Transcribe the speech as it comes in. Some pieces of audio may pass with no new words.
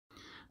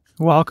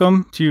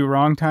Welcome to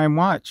Wrong Time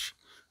Watch.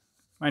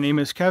 My name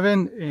is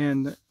Kevin,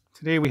 and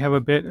today we have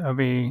a bit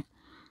of a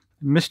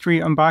mystery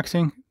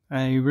unboxing.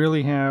 I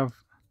really have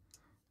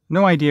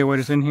no idea what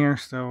is in here,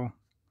 so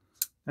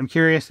I'm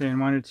curious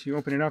and wanted to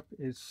open it up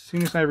as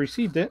soon as I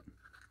received it.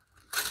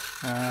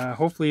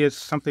 Hopefully it's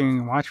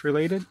something watch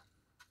related.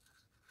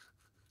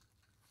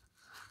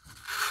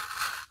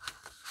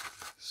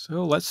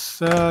 So let's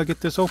get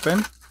this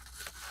open.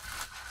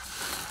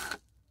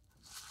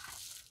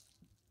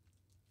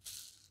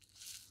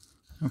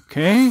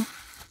 Okay.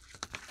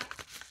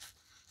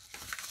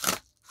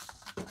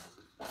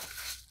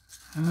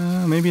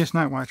 Maybe it's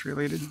not watch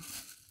related.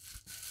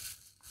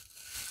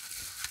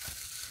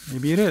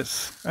 Maybe it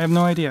is. I have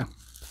no idea.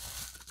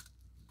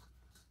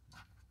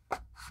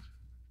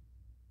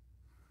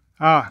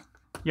 Ah,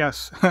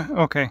 yes.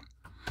 Okay.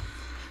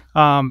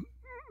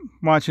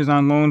 Watch is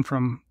on loan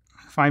from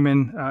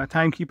Feynman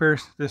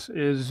Timekeepers. This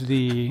is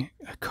the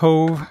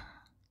Cove.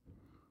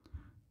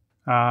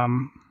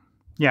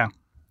 Yeah.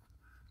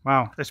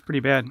 Wow, that's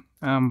pretty bad.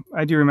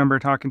 I do remember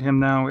talking to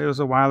him now. It was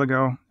a while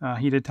ago.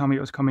 He did tell me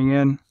it was coming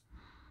in.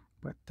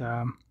 But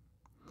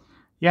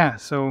yeah,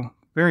 so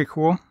very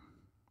cool.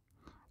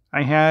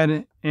 I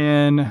had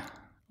a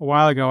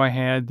while ago, I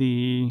had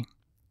the,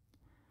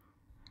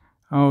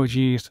 oh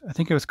geez, I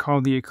think it was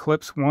called the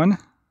Eclipse 1.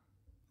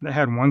 That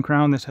had one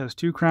crown. This has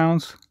two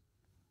crowns.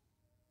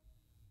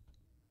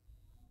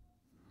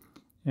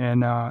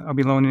 And I'll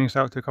be loaning this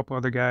out to a couple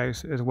other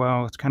guys as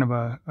well. It's kind of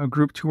a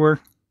group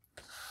tour.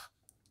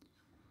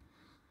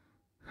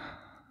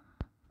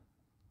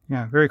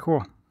 Yeah, very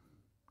cool.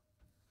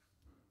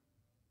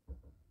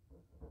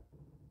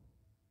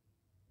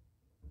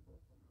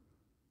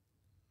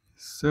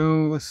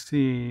 So let's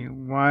see,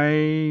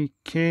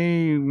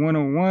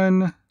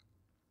 YK101,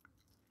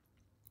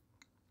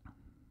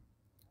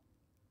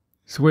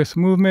 Swiss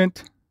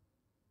movement.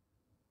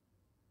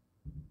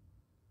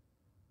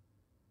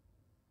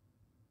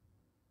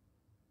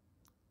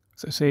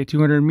 So say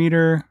 200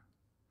 meter.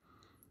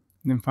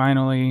 And then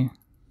finally,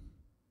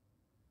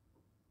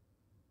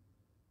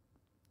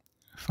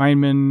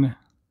 Feynman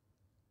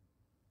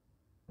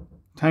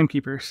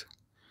Timekeepers.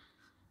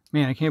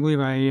 Man, I can't believe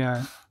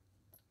I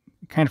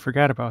kind of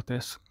forgot about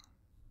this.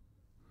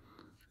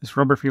 This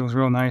rubber feels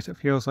real nice. It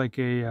feels like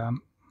I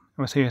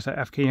would say it's a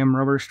FKM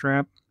rubber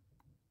strap.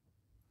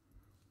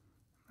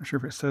 Not sure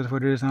if it says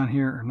what it is on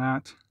here or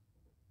not.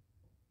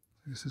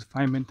 This is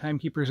Feynman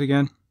Timekeepers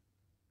again.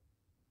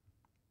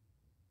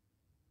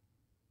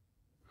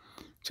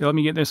 So let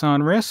me get this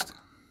on wrist.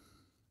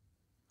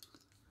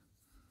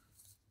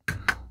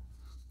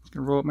 Just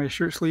gonna roll up my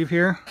shirt sleeve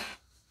here.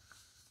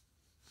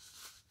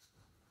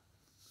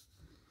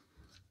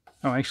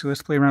 Oh, actually,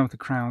 let's play around with the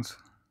crowns.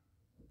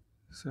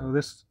 So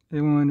this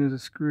one is a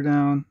screw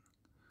down.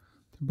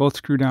 They're both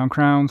screw down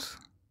crowns.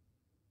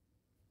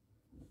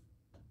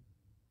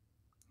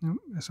 Nope,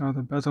 I saw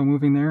the bezel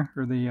moving there,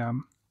 or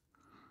the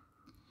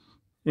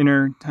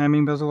inner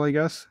timing bezel, I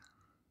guess.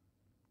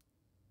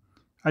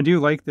 I do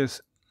like this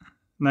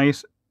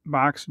nice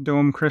box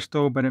dome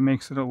crystal, but it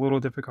makes it a little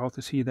difficult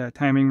to see that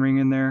timing ring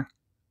in there.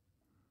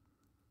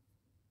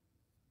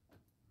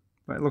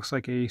 But it looks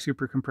like a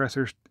super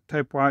compressor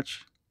type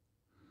watch.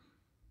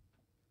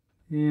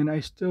 And I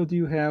still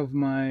do have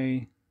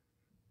my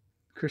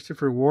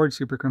Christopher Ward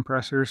super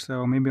compressor,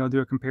 so maybe I'll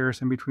do a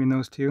comparison between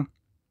those two.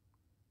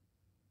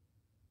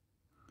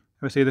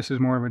 I would say this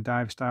is more of a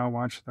dive style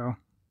watch, though.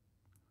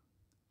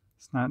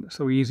 It's not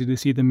so easy to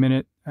see the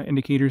minute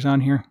indicators on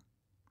here,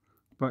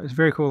 but it's a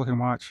very cool looking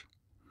watch.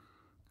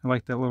 I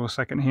like that little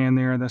second hand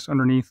there that's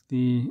underneath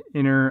the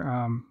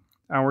inner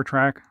hour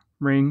track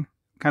ring.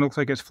 Kind of looks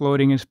like it's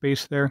floating in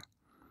space there.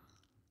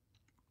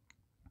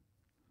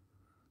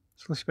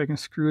 So let's see if I can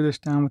screw this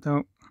down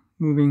without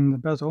moving the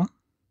bezel.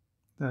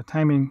 The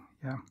timing,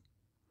 yeah.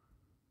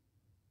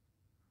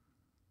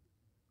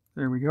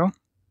 There we go.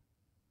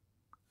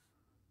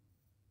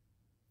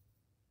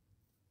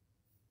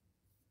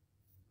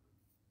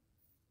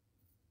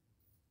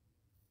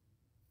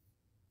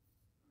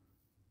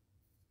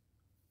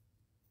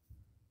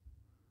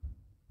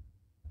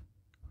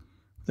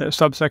 The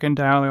sub-second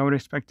dial, I would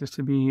expect this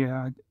to be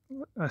a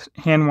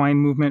hand wind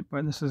movement,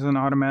 but this is an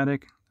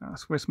automatic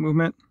Swiss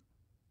movement.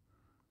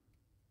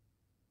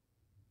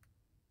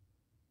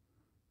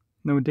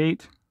 No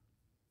date.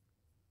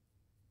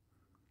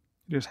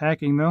 It is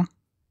hacking though,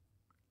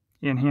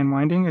 and hand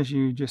winding as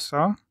you just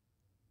saw.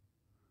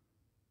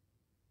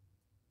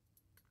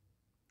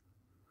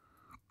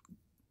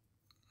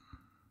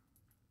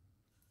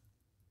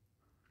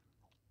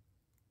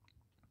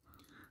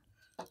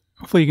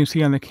 Hopefully you can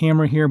see on the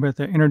camera here, but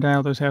the inner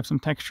dial does have some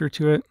texture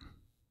to it.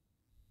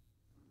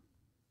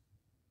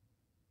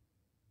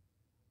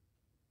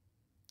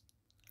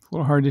 It's a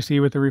little hard to see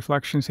with the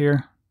reflections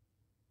here.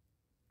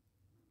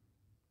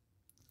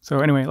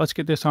 So anyway, let's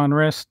get this on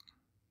wrist.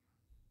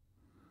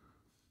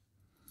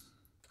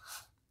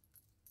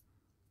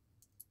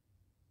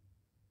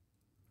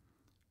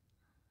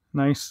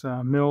 Nice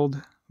milled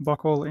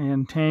buckle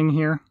and tang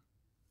here.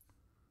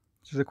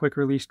 Just a quick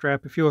release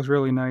strap. It feels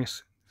really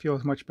nice.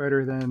 feels much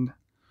better than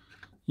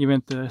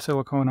even the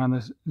silicone on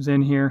the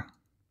Zen here.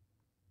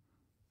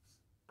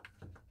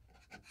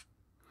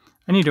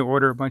 I need to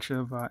order a bunch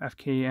of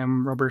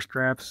FKM rubber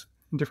straps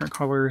in different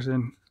colors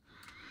and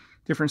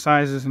different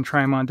sizes and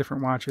try them on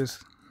different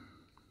watches.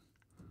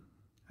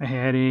 I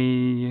had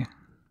a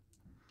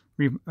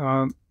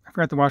I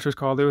forgot the watch was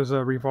called. It was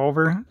a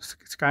revolver,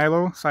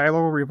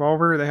 Silo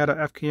revolver. They had a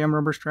FKM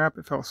rubber strap.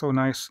 It felt so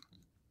nice.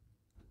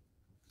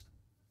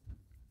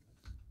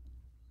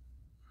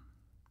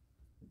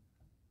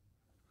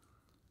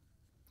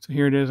 So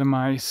here it is on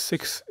my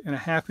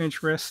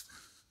 6.5-inch wrist,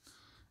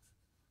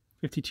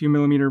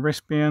 52mm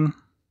wristband.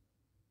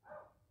 I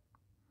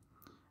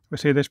would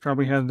say this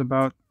probably has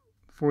about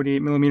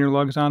 48mm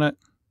lugs on it.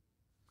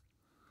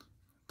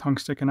 Tongue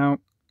sticking out.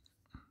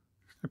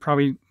 I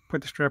probably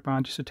put the strap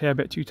on just a tad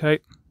bit too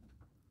tight.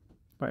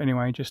 But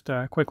anyway, just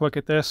a quick look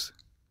at this.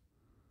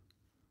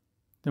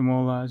 Then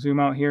we'll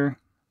zoom out here.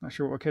 Not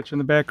sure what we'll catch in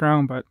the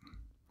background, but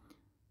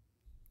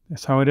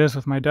that's how it is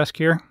with my desk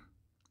here.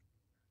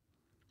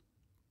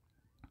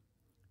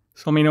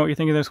 So let me know what you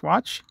think of this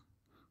watch.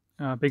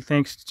 Big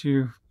thanks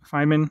to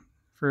Feynman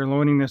for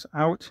loaning this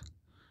out.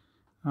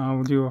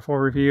 We'll do a full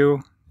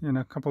review in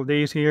a couple of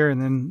days here and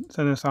then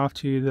send this off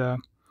to the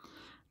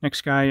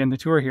next guy in the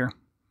tour here.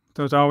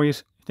 So as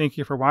always, thank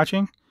you for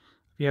watching.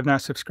 If you have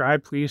not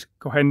subscribed, please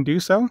go ahead and do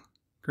so.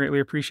 Greatly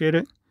appreciate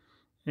it.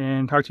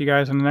 And talk to you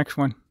guys on the next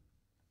one.